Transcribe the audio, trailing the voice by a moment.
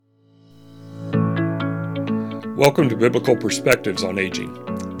Welcome to Biblical Perspectives on Aging,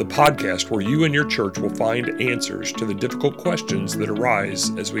 the podcast where you and your church will find answers to the difficult questions that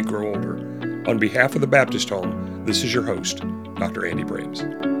arise as we grow older. On behalf of the Baptist Home, this is your host, Dr. Andy Brams.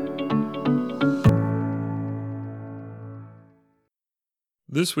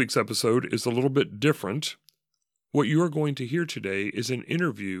 This week's episode is a little bit different. What you are going to hear today is an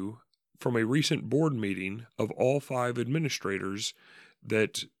interview from a recent board meeting of all 5 administrators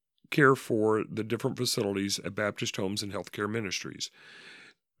that care for the different facilities at Baptist Homes and Healthcare Ministries.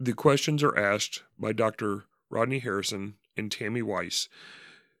 The questions are asked by Dr. Rodney Harrison and Tammy Weiss.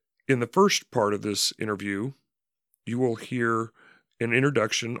 In the first part of this interview, you will hear an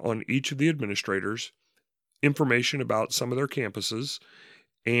introduction on each of the administrators, information about some of their campuses,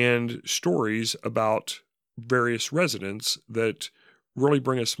 and stories about various residents that really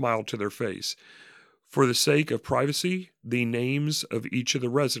bring a smile to their face. For the sake of privacy, the names of each of the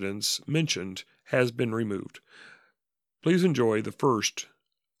residents mentioned has been removed. Please enjoy the first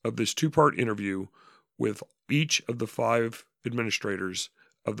of this 2-part interview with each of the 5 administrators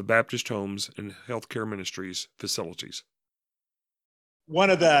of the Baptist Homes and Healthcare Ministries facilities. One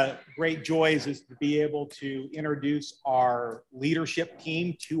of the great joys is to be able to introduce our leadership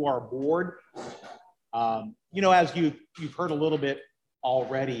team to our board. As you've heard a little bit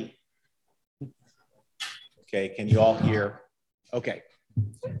already. Okay, can you all hear? Okay.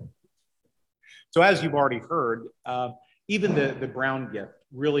 So as you've already heard, even the Brown gift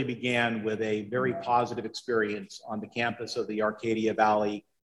really began with a very positive experience on the campus of the Arcadia Valley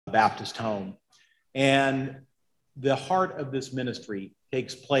Baptist Home. And the heart of this ministry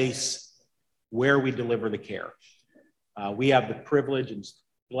takes place where we deliver the care. We have the privilege and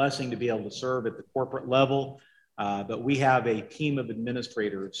blessing to be able to serve at the corporate level, but we have a team of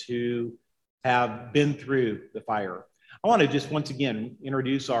administrators who have been through the fire. I want to just once again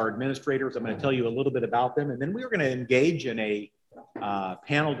introduce our administrators. I'm going to tell you a little bit about them, and then we're going to engage in a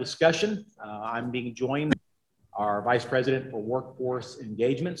panel discussion. I'm being joined by our Vice President for Workforce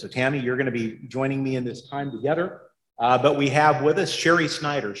Engagement. So Tammy, you're going to be joining me in this time together. But we have with us Sherry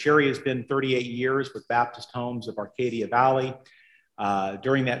Snyder. Sherry has been 38 years with Baptist Homes of Arcadia Valley.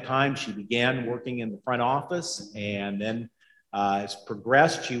 During that time, she began working in the front office, and then has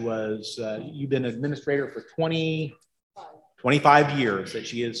progressed. You've been administrator for 25 years that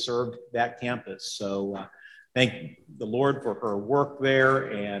she has served that campus. So thank the Lord for her work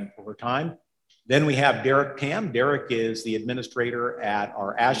there and for her time. Then we have Derek Tam. Derek is the administrator at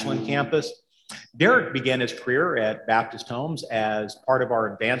our Ashland campus. Derek began his career at Baptist Homes as part of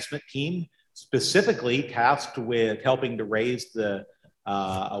our advancement team, specifically tasked with helping to raise the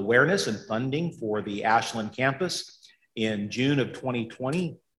awareness and funding for the Ashland campus. In June of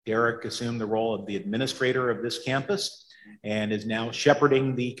 2020, Derek assumed the role of the administrator of this campus and is now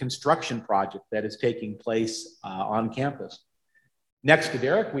shepherding the construction project that is taking place on campus. Next to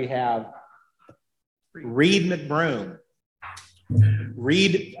Derek, we have Reed McBroom.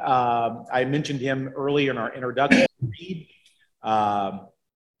 Reed, I mentioned him earlier in our introduction. Reed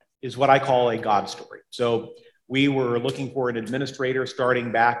is what I call a God story. So we were looking for an administrator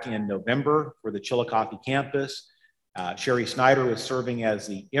starting back in November for the Chillicothe campus. Sherry Snyder was serving as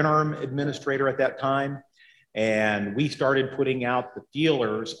the interim administrator at that time, and we started putting out the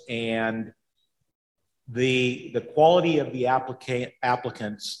feelers, and the quality of the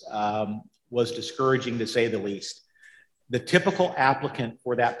applicants was discouraging, to say the least. The typical applicant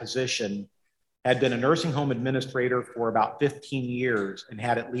for that position had been a nursing home administrator for about 15 years and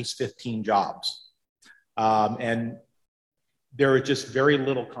had at least 15 jobs. And there was just very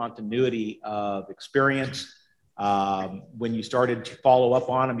little continuity of experience. When you started to follow up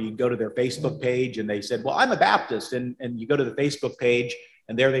on them, you go to their Facebook page and they said, well, I'm a Baptist. And you go to the Facebook page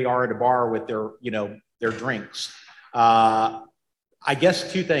and there they are at a bar with their drinks. I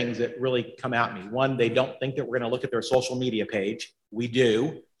guess 2 things that really come at me. One, they don't think that we're going to look at their social media page. We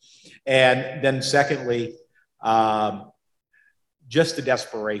do. And then secondly, just the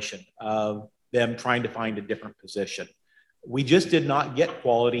desperation of them trying to find a different position. We just did not get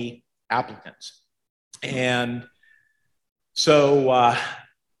quality applicants. And so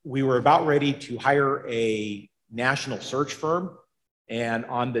we were about ready to hire a national search firm. And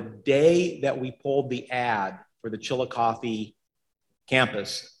on the day that we pulled the ad for the Chillicothe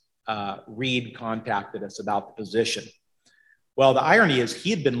campus, Reed contacted us about the position. Well, the irony is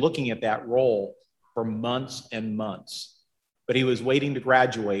he had been looking at that role for months and months, but he was waiting to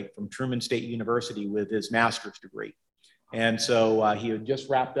graduate from Truman State University with his master's degree. And so he had just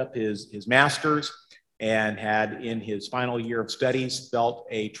wrapped up his master's and had, in his final year of studies, felt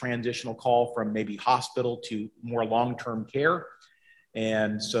a transitional call from maybe hospital to more long-term care.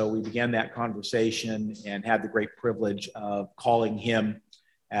 And so we began that conversation and had the great privilege of calling him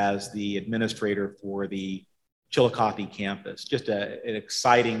as the administrator for the Chillicothe campus. Just an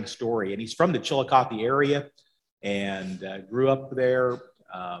exciting story. And he's from the Chillicothe area and grew up there,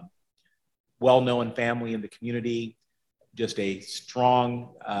 well-known family in the community, just a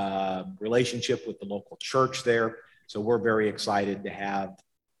strong relationship with the local church there. So we're very excited to have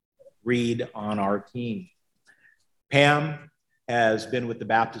Reed on our team. Pam has been with the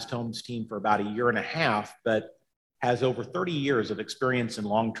Baptist Homes team for about a year and a half, but has over 30 years of experience in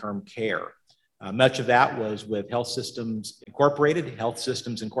long-term care. Much of that was with Health Systems Incorporated. Health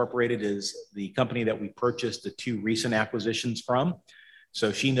Systems Incorporated is the company that we purchased the 2 recent acquisitions from.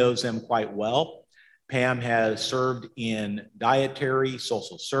 So she knows them quite well. Pam has served in dietary,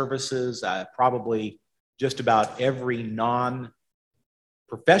 social services, probably just about every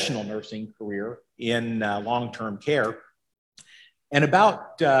non-professional nursing career in long-term care. And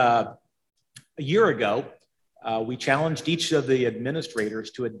about a year ago, we challenged each of the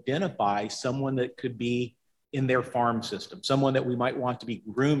administrators to identify someone that could be in their farm system, someone that we might want to be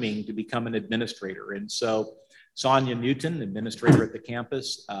grooming to become an administrator. And so Sonia Newton, administrator at the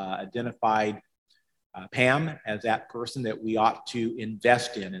campus, identified Pam as that person that we ought to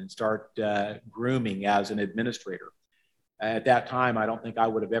invest in and start grooming as an administrator. At that time, I don't think I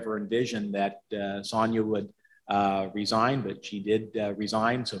would have ever envisioned that Sonia would resign, but she did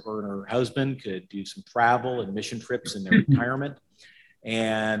resign so her and her husband could do some travel and mission trips in their retirement.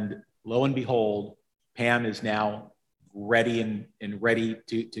 And lo and behold, Pam is now ready and ready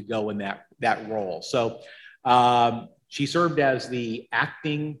to go in that role. So she served as the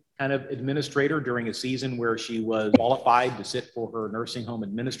acting kind of administrator during a season where she was qualified to sit for her nursing home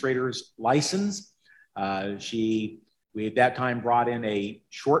administrator's license. We at that time brought in a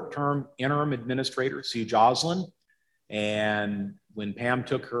short-term interim administrator, Sue Joslin. And when Pam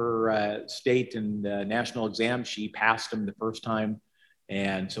took her state and national exam, she passed them the first time.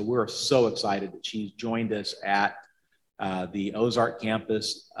 And so we're so excited that she's joined us at the Ozark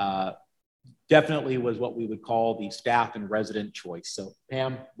campus. Definitely was what we would call the staff and resident choice. So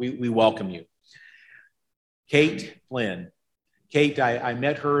Pam, we welcome you. Kate Flynn. Kate, I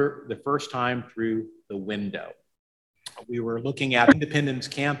met her the first time through the window. We were looking at Independence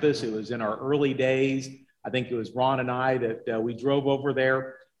campus. It was in our early days. I think it was Ron and I that we drove over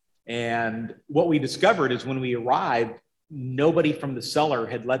there. And what we discovered is when we arrived, nobody from the seller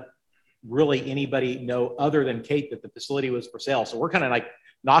had let really anybody know other than Kate that the facility was for sale. So we're kind of like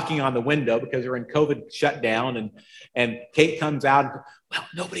knocking on the window because they're in COVID shutdown. And Kate comes out and, well,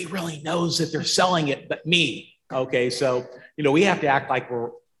 nobody really knows that they're selling it but me. Okay, so, we have to act like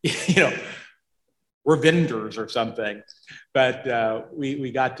we're vendors or something. But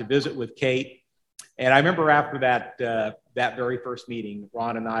we got to visit with Kate. And I remember after that very first meeting,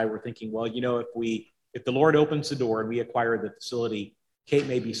 Ron and I were thinking, well, if the Lord opens the door and we acquire the facility, Kate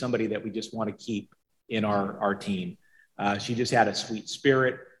may be somebody that we just want to keep in our team. She just had a sweet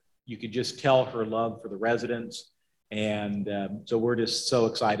spirit. You could just tell her love for the residents. And so we're just so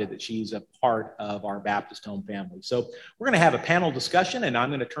excited that she's a part of our Baptist Home family. So we're going to have a panel discussion, and I'm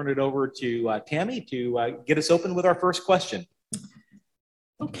going to turn it over to Tammy to get us open with our first question.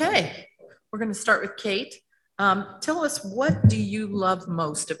 Okay, we're going to start with Kate. Tell us, what do you love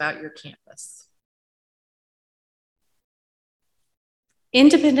most about your campus?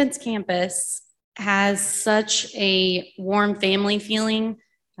 Independence campus has such a warm family feeling.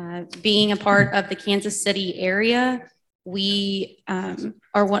 Being a part of the Kansas City area, we are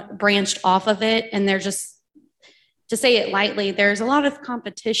branched off of it, and they're just, to say it lightly, there's a lot of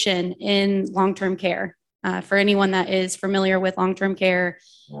competition in long-term care for anyone that is familiar with long-term care.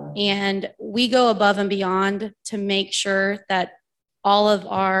 And we go above and beyond to make sure that all of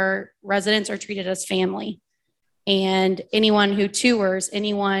our residents are treated as family. And anyone who tours,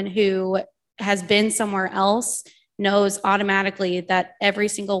 anyone who has been somewhere else knows automatically that every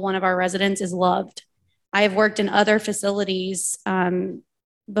single one of our residents is loved. I have worked in other facilities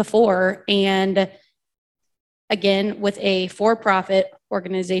before, and again, with a for-profit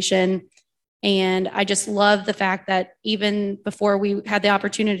organization. And I just love the fact that even before we had the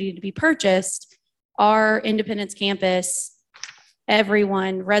opportunity to be purchased, our Independence campus,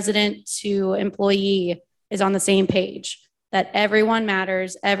 everyone, resident to employee, is on the same page, that everyone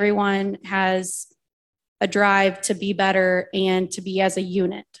matters, everyone has a drive to be better and to be as a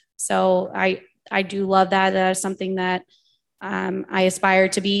unit. So I do love that. That is something that I aspire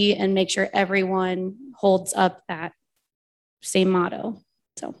to be, and make sure everyone holds up that same motto.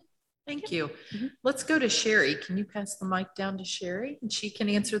 So thank you. Mm-hmm. Let's go to Sherry. Can you pass the mic down to Sherry? And she can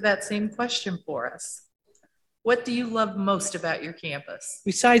answer that same question for us. What do you love most about your campus?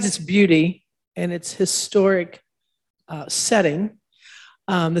 Besides its beauty and its historic setting,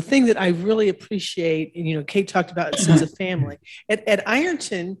 the thing that I really appreciate, and Kate talked about a sense of family. At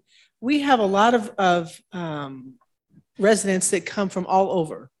Ironton, we have a lot of residents that come from all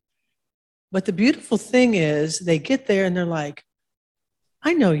over. But the beautiful thing is they get there and they're like,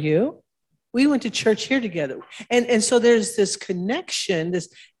 I know you. We went to church here together. And so there's this connection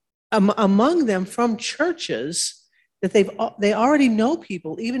among them from churches that they already know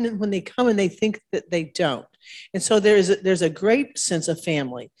people, even when they come and they think that they don't. And so there's a great sense of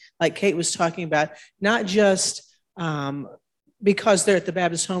family, like Kate was talking about, not just because they're at the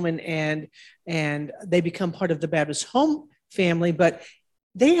Baptist Home and they become part of the Baptist Home family, but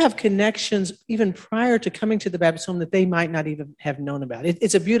they have connections even prior to coming to the Baptist Home that they might not even have known about.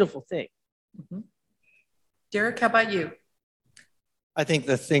 It's a beautiful thing. Mm-hmm. Derek, how about you? I think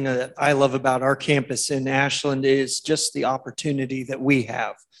the thing that I love about our campus in Ashland is just the opportunity that we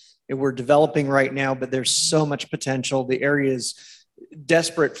have. And we're developing right now, but there's so much potential. The area is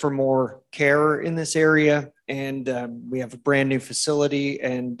desperate for more care in this area. And we have a brand new facility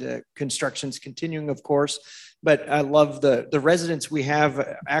and construction's continuing, of course. But I love the residents we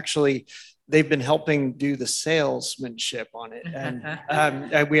have. Actually, they've been helping do the salesmanship on it.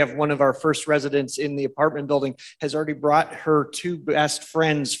 And we have one of our first residents in the apartment building has already brought her two best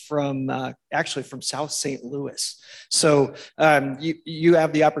friends from actually from South St. Louis. So you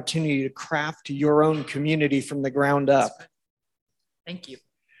have the opportunity to craft your own community from the ground up. Thank you.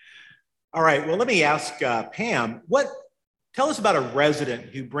 All right, well, let me ask Pam, tell us about a resident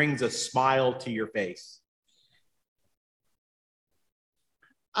who brings a smile to your face.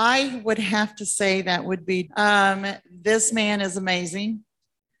 I would have to say that would be, this man is amazing.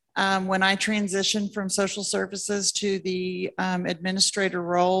 When I transitioned from social services to the administrator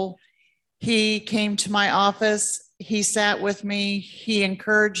role, he came to my office, he sat with me, he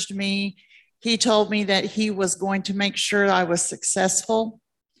encouraged me. He told me that he was going to make sure I was successful.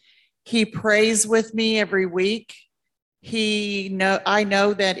 He prays with me every week. I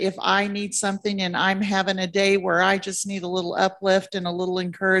know that if I need something and I'm having a day where I just need a little uplift and a little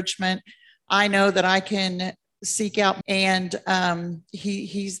encouragement, I know that I can seek out, and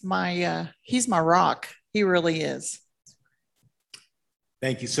he's my rock. He really is.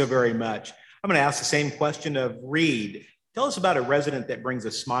 Thank you so very much. I'm going to ask the same question of Reed. Tell us about a resident that brings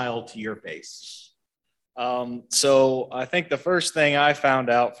a smile to your face. So I think the first thing I found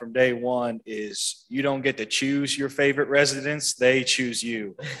out from day one is you don't get to choose your favorite residents, they choose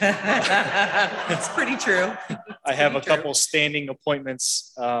you. That's pretty true. I have a couple standing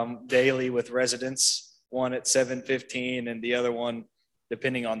appointments daily with residents, one at 7:15 and the other one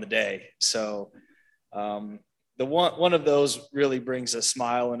depending on the day. So the one of those really brings a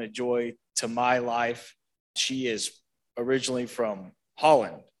smile and a joy to my life. She is originally from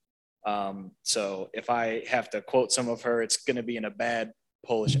Holland. So if I have to quote some of her, it's going to be in a bad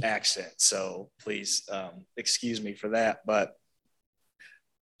Polish accent. So please excuse me for that. But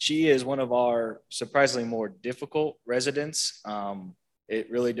she is one of our surprisingly more difficult residents. It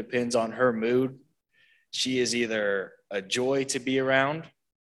really depends on her mood. She is either a joy to be around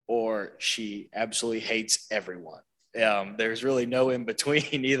or she absolutely hates everyone. There's really no in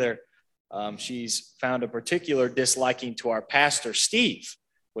between either. She's found a particular disliking to our pastor, Steve,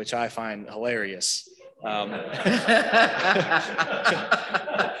 which I find hilarious.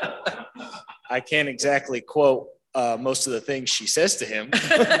 I can't exactly quote most of the things she says to him.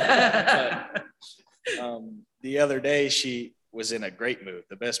 But, the other day, she was in a great mood,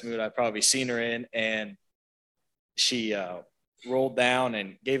 the best mood I've probably seen her in, and she rolled down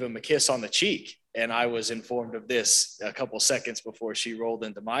and gave him a kiss on the cheek. And I was informed of this a couple seconds before she rolled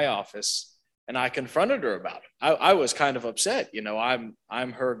into my office. And I confronted her about it. I was kind of upset.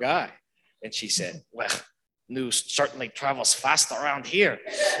 I'm her guy. And she said, well, news certainly travels fast around here.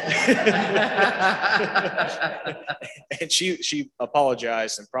 And she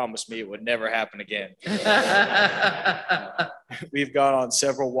apologized and promised me it would never happen again. We've gone on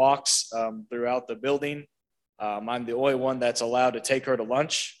several walks throughout the building. I'm the only one that's allowed to take her to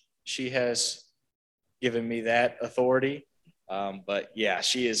lunch. She has given me that authority. But yeah,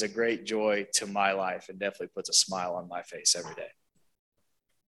 she is a great joy to my life and definitely puts a smile on my face every day.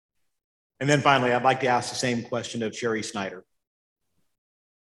 And then finally, I'd like to ask the same question of Sherry Snyder.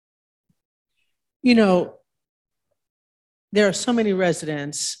 There are so many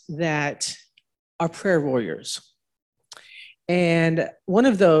residents that are prayer warriors. And one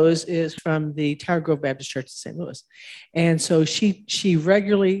of those is from the Tower Grove Baptist Church in St. Louis. And so she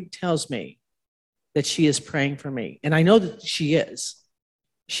regularly tells me that she is praying for me. And I know that she is.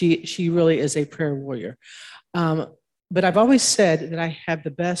 She really is a prayer warrior. But I've always said that I have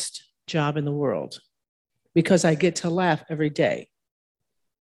the best job in the world because I get to laugh every day.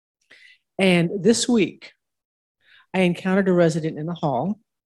 And this week, I encountered a resident in the hall,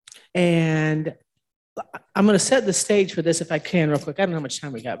 and I'm going to set the stage for this if I can real quick. I don't know how much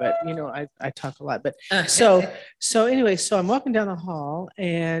time we got, but you know, I talk a lot. But so anyway, so I'm walking down the hall,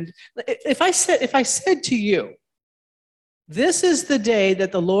 and if I said to you, "This is the day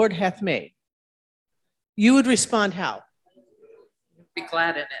that the Lord hath made," you would respond how? Be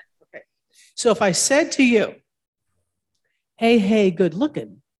glad in it. Okay. So if I said to you, hey, good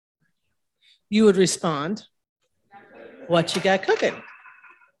looking, you would respond, "What you got cooking?"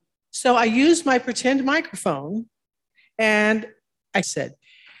 So I used my pretend microphone and I said,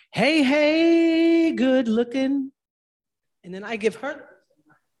 hey, good looking. And then I give her,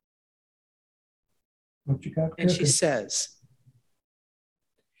 What you got and she cooking? says,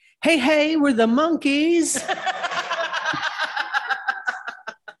 hey, we're the monkeys.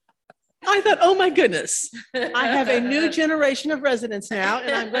 I thought, oh my goodness, I have a new generation of residents now,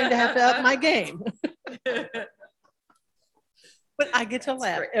 and I'm going to have to up my game. But I get to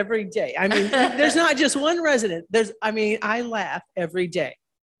laugh every day. I mean, there's not just one resident. I laugh every day.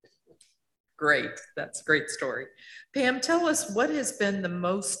 Great. That's a great story. Pam, tell us what has been the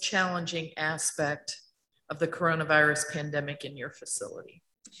most challenging aspect of the coronavirus pandemic in your facility?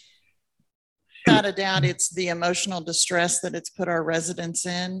 Without a doubt, it's the emotional distress that it's put our residents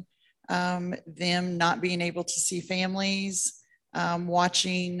in. Them not being able to see families,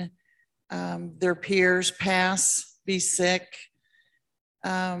 watching their peers be sick,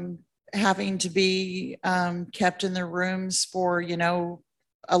 having to be kept in their rooms for,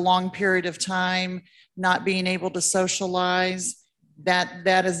 a long period of time, not being able to socialize. That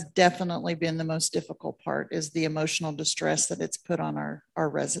has definitely been the most difficult part, is the emotional distress that it's put on our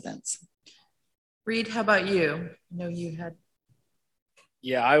residents. Reed, how about you? I know you had.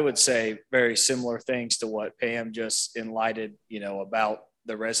 Yeah, I would say very similar things to what Pam just enlightened, about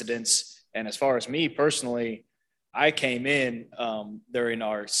the residents. And as far as me personally, I came in during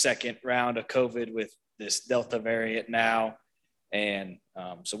our second round of COVID with this Delta variant now. And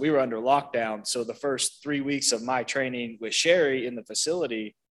so we were under lockdown. So the first 3 weeks of my training with Sherry in the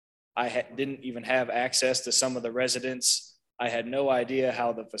facility, I didn't even have access to some of the residents. I had no idea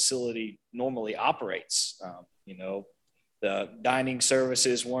how the facility normally operates. The dining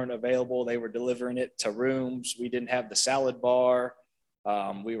services weren't available. They were delivering it to rooms. We didn't have the salad bar.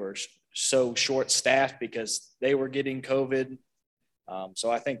 We were so short-staffed because they were getting COVID. So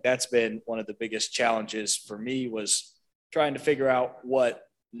I think that's been one of the biggest challenges for me, was trying to figure out what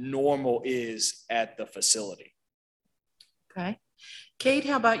normal is at the facility. Okay. Kate,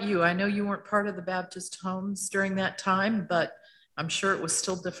 how about you? I know you weren't part of the Baptist homes during that time, but I'm sure it was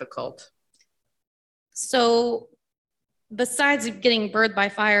still difficult. So besides getting birthed by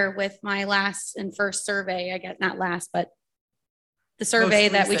fire with my last and first survey, I guess not last, but the survey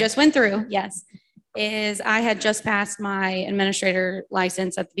that we just went through, yes, is I had just passed my administrator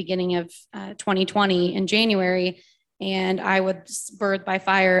license at the beginning of 2020 in January, and I was birthed by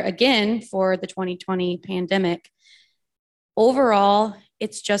fire again for the 2020 pandemic. Overall,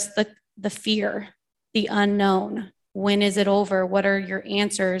 it's just the fear, the unknown. When is it over? What are your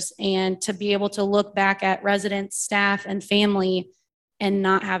answers? And to be able to look back at residents, staff, and family and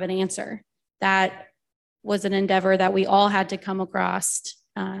not have an answer. That was an endeavor that we all had to come across.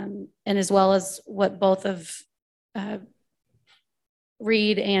 And as well as what both of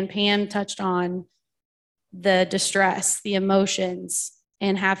Reed and Pam touched on, the distress, the emotions,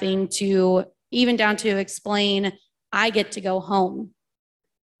 and having to, even down to explain, I get to go home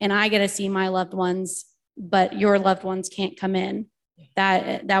and I get to see my loved ones, but your loved ones can't come in.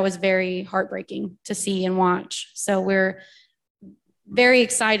 That was very heartbreaking to see and watch. So we're very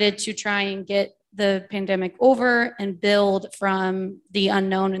excited to try and get the pandemic over and build from the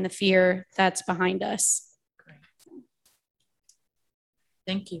unknown and the fear that's behind us. Great.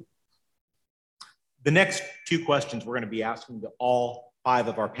 Thank you. The next two questions we're going to be asking to all five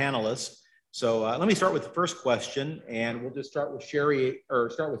of our panelists. So let me start with the first question, and we'll just start with Sherry, or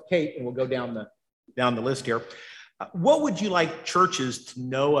start with Kate, and we'll go down the list here. What would you like churches to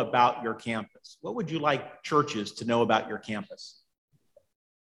know about your campus? What would you like churches to know about your campus?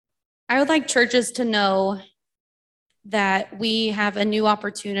 I would like churches to know that we have a new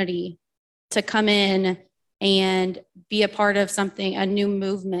opportunity to come in and be a part of something, a new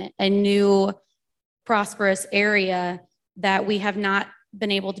movement, a new prosperous area that we have not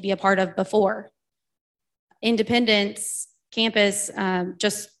been able to be a part of before. Independence campus,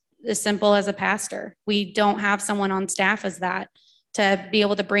 just as simple as a pastor. We don't have someone on staff as that. to be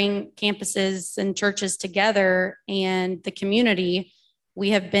able to bring campuses and churches together and the community,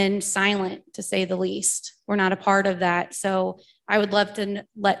 we have been silent, to say the least. We're not a part of that. So I would love to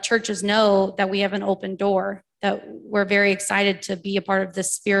let churches know that we have an open door, that we're very excited to be a part of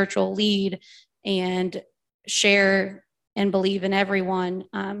this spiritual lead and share and believe in everyone,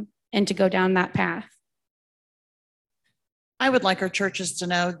 and to go down that path. I would like our churches to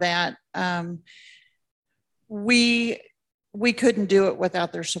know that we couldn't do it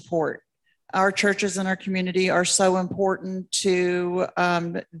without their support. Our churches and our community are so important to,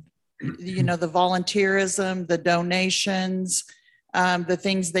 the volunteerism, the donations, the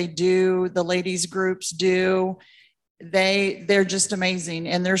things they do, the ladies groups do. They're just amazing,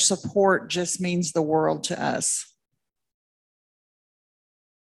 and their support just means the world to us.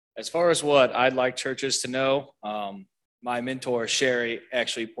 As far as what I'd like churches to know, my mentor, Sherry,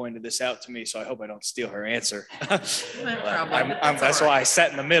 actually pointed this out to me, so I hope I don't steal her answer. That's why I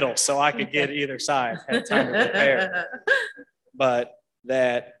sat in the middle, so I could get either side, had time to prepare. But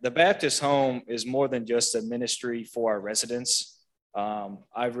that the Baptist home is more than just a ministry for our residents.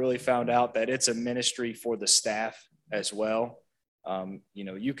 I've really found out that it's a ministry for the staff as well.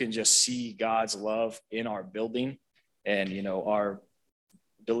 You can just see God's love in our building, and, our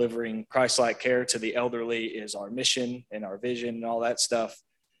delivering Christ-like care to the elderly is our mission and our vision and all that stuff,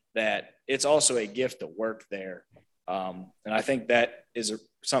 that it's also a gift to work there. And I think that is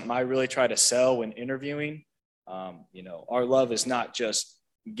something I really try to sell when interviewing. Our love is not just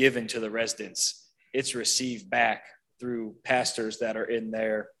given to the residents, it's received back through pastors that are in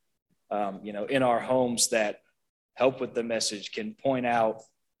there, in our homes, that help with the message, can point out,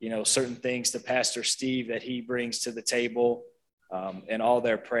 certain things to Pastor Steve that he brings to the table, and all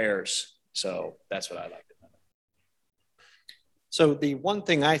their prayers. So that's what I like to know. So the one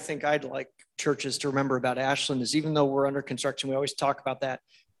thing I think I'd like churches to remember about Ashland is, even though we're under construction, we always talk about that,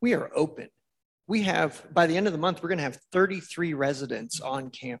 we are open. We have, by the end of the month, we're going to have 33 residents on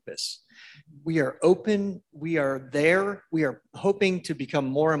campus. We are open. We are there. We are hoping to become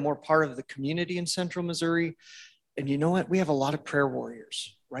more and more part of the community in Central Missouri. And you know what? We have a lot of prayer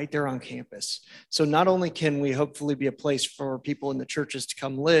warriors right there on campus. So not only can we hopefully be a place for people in the churches to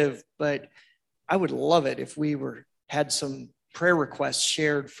come live, but I would love it if we had some prayer requests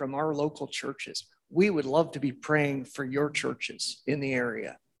shared from our local churches. We would love to be praying for your churches in the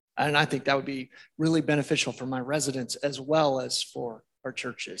area. And I think that would be really beneficial for my residents as well as for our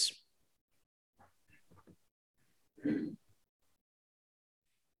churches.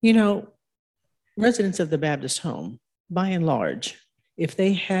 Residents of the Baptist home, by and large, if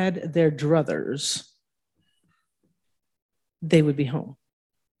they had their druthers, they would be home.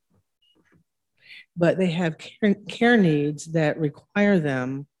 But they have care needs that require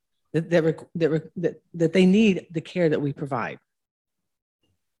them, that they need the care that we provide.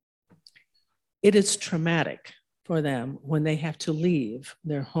 It is traumatic for them when they have to leave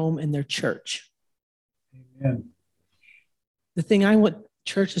their home and their church. Amen. The thing I want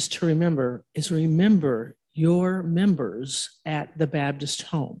churches to remember is, remember your members at the Baptist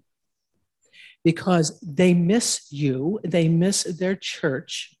home, because they miss you, they miss their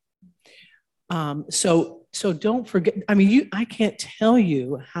church. So don't forget. I can't tell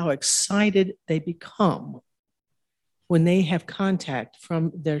you how excited they become when they have contact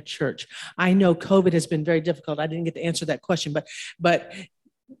from their church. I know COVID has been very difficult. I didn't get to answer that question, but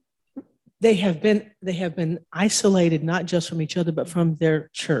they have been isolated, not just from each other, but from their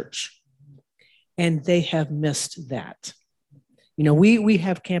church. And they have missed that. We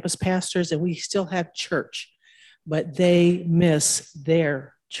have campus pastors and we still have church, but they miss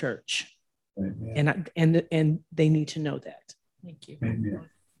their church. Amen. And they need to know that. Thank you. Amen.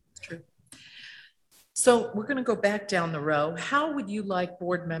 That's true. So we're going to go back down the row. How would you like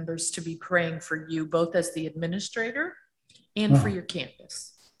board members to be praying for you, both as the administrator and for your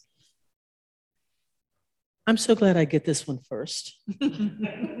campus? I'm so glad I get this one first.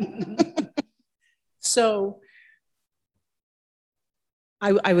 So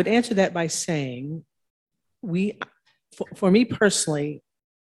I would answer that by saying, for me personally,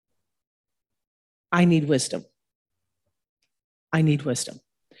 I need wisdom. I need wisdom.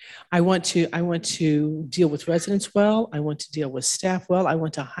 I want to deal with residents well. I want to deal with staff well. I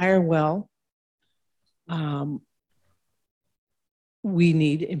want to hire well. We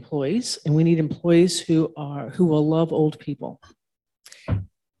need employees, and we need employees who will love old people.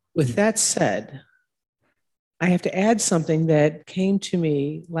 With that said, I have to add something that came to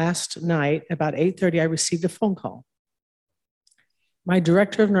me last night about 8:30. I received a phone call. My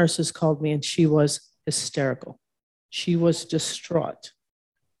director of nurses called me, and she was hysterical. She was distraught,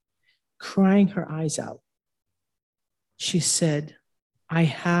 crying her eyes out. She said, I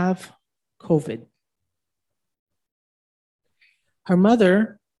have COVID. Her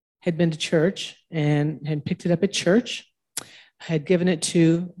mother had been to church and had picked it up at church, had given it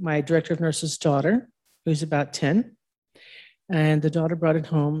to my director of nurses' daughter, who's about 10, and the daughter brought it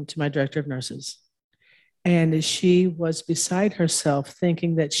home to my director of nurses. And she was beside herself,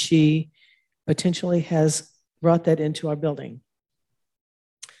 thinking that she potentially has brought that into our building.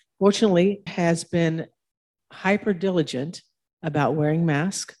 Fortunately, has been hyper diligent about wearing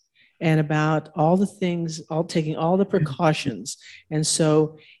masks and about all the things, taking all the precautions. And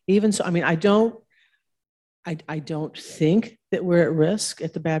so, even so, I mean, I don't think that we're at risk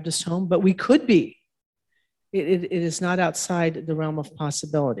at the Baptist home, but we could be. It is not outside the realm of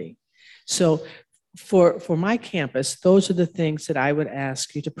possibility. So for my campus, those are the things that I would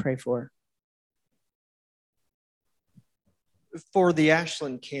ask you to pray for. For the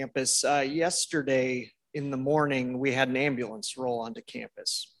Ashland campus, yesterday in the morning, we had an ambulance roll onto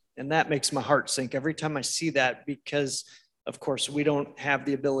campus. And that makes my heart sink every time I see that, because of course we don't have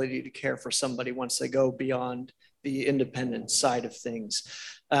the ability to care for somebody once they go beyond the independent side of things.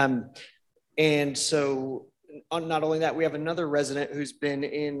 And so not only that, we have another resident who's been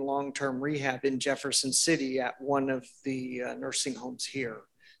in long-term rehab in Jefferson City at one of the nursing homes here.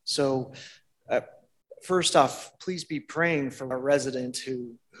 So first off, please be praying for a resident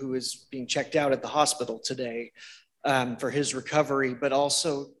who is being checked out at the hospital today for his recovery, but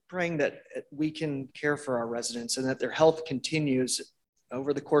also praying that we can care for our residents and that their health continues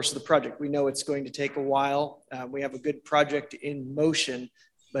over the course of the project. We know it's going to take a while. We have a good project in motion,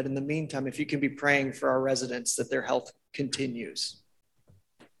 but in the meantime, if you can be praying for our residents that their health continues.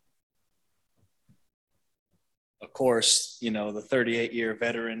 Of course, you know, the 38-year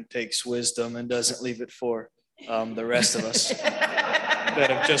veteran takes wisdom and doesn't leave it for the rest of us that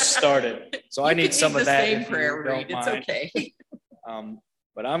have just started. So I need some of that. Same prayer, Reed. It's okay.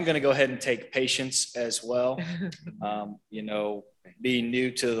 But I'm going to go ahead and take patience as well. You know, being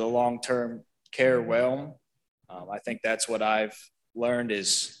new to the long-term care realm, I think that's what I've learned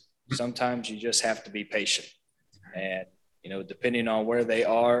is sometimes you just have to be patient. And, you know, depending on where they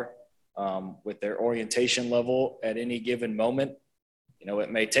are with their orientation level at any given moment, you know,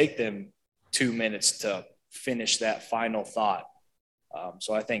 it may take them 2 minutes to finish that final thought.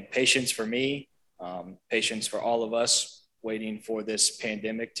 So I think patience for me, patience for all of us waiting for this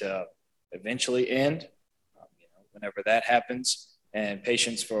pandemic to eventually end, you know, whenever that happens, and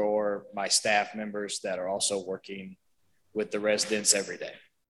patience for my staff members that are also working with the residents every day.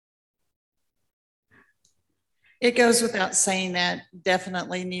 It goes without saying that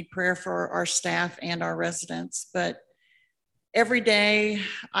definitely need prayer for our staff and our residents, but every day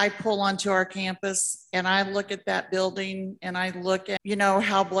I pull onto our campus and I look at that building and I look at, you know,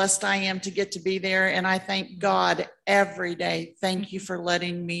 how blessed I am to get to be there. And I thank God every day. Thank you for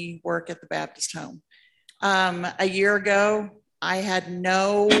letting me work at the Baptist home. A year ago,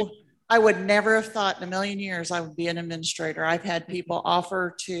 I would never have thought in a million years I would be an administrator. I've had people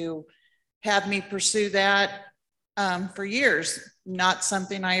offer to have me pursue that for years. Not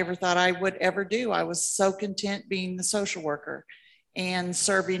something I ever thought I would ever do. I was so content being the social worker and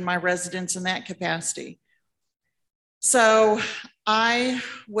serving my residents in that capacity. So I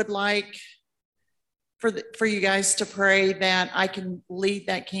would like for you guys to pray that I can lead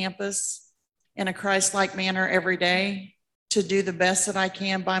that campus in a Christ-like manner every day, to do the best that I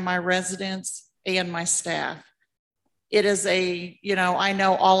can by my residents and my staff. It is you know, I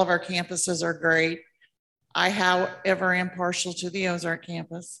know all of our campuses are great. I, however, am partial to the Ozark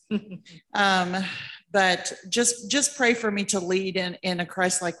campus. But just pray for me to lead in a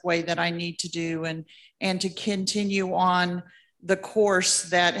Christ-like way that I need to do, and to continue on the course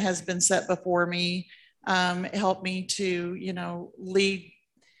that has been set before me. Help me to, you know, lead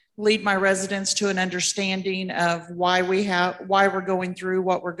my residents to an understanding of why we're going through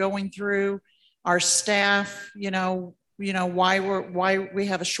what we're going through. Our staff, you know, why we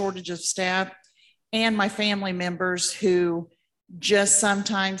have a shortage of staff. And my family members who just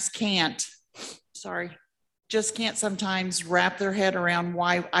sometimes can't sometimes wrap their head around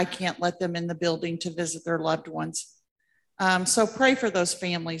why I can't let them in the building to visit their loved ones. So pray for those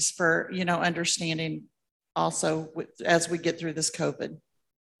families for, you know, understanding also as we get through this COVID.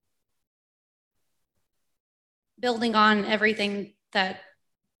 Building on everything that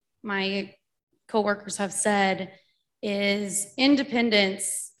my coworkers have said, is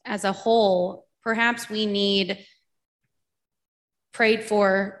independence as a whole. Perhaps we need prayed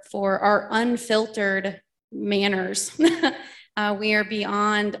for our unfiltered manners. We are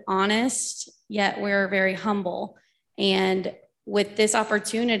beyond honest, yet we're very humble. And with this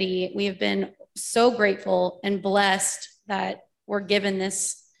opportunity, we have been so grateful and blessed that we're given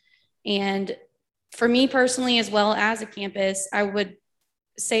this. And for me personally, as well as a campus, I would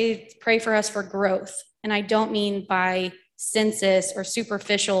say pray for us for growth. And I don't mean by census or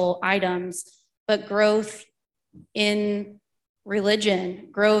superficial items, but growth in religion,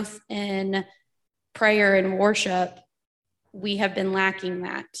 growth in prayer and worship. We have been lacking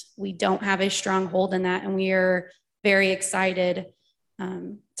that. We don't have a strong hold in that, and we are very excited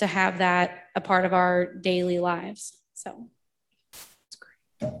to have that a part of our daily lives. So that's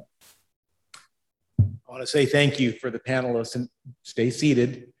great. I want to say thank you for the panelists, and stay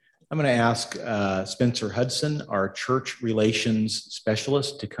seated. I'm going to ask Spencer Hudson, our church relations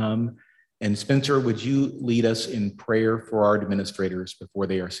specialist, to come. And Spencer, would you lead us in prayer for our administrators before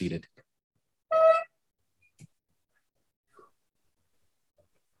they are seated?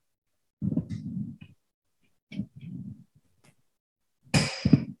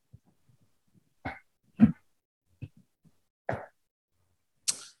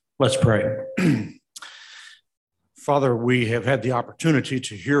 Let's pray. Father, we have had the opportunity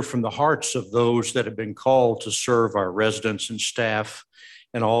to hear from the hearts of those that have been called to serve our residents and staff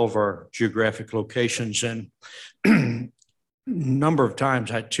in all of our geographic locations. And a number of times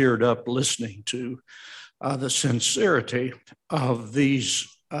I teared up listening to the sincerity of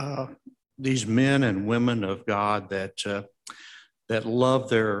these men and women of God that love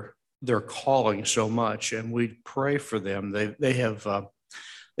their calling so much. And we pray for them. They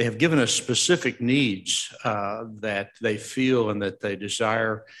have given us specific needs that they feel and that they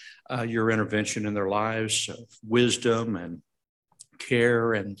desire your intervention in their lives, wisdom and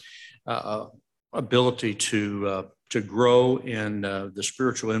care and ability to grow in the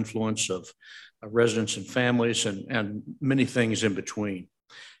spiritual influence of residents and families and many things in between.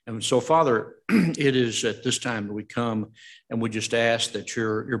 And so, Father, it is at this time that we come and we just ask that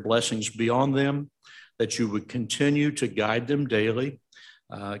your blessings be on them, that you would continue to guide them daily.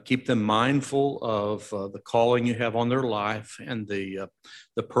 Keep them mindful of the calling you have on their life and the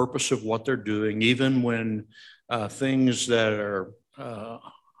purpose of what they're doing, even when things that are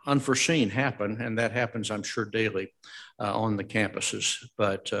unforeseen happen, and that happens, I'm sure, daily on the campuses.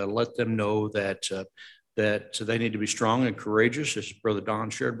 But let them know that they need to be strong and courageous, as Brother Don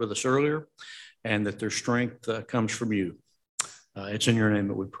shared with us earlier, and that their strength comes from you. It's in your name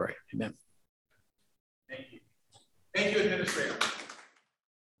that we pray. Amen. Thank you. Thank you, Administrator.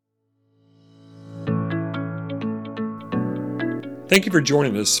 Thank you for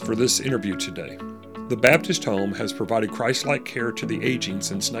joining us for this interview today. The Baptist Home has provided Christ-like care to the aging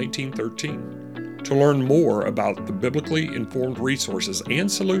since 1913. To learn more about the biblically informed resources and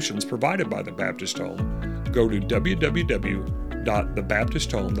solutions provided by the Baptist Home, go to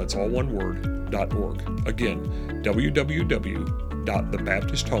www.thebaptisthome, that's all one word, .org. Again,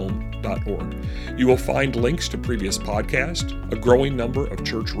 www.thebaptisthome.org. You will find links to previous podcasts, a growing number of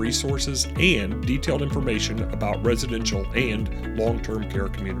church resources, and detailed information about residential and long-term care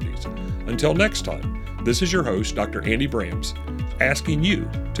communities. Until next time, this is your host, Dr. Andy Brams, asking you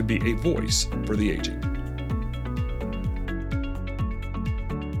to be a voice for the aging.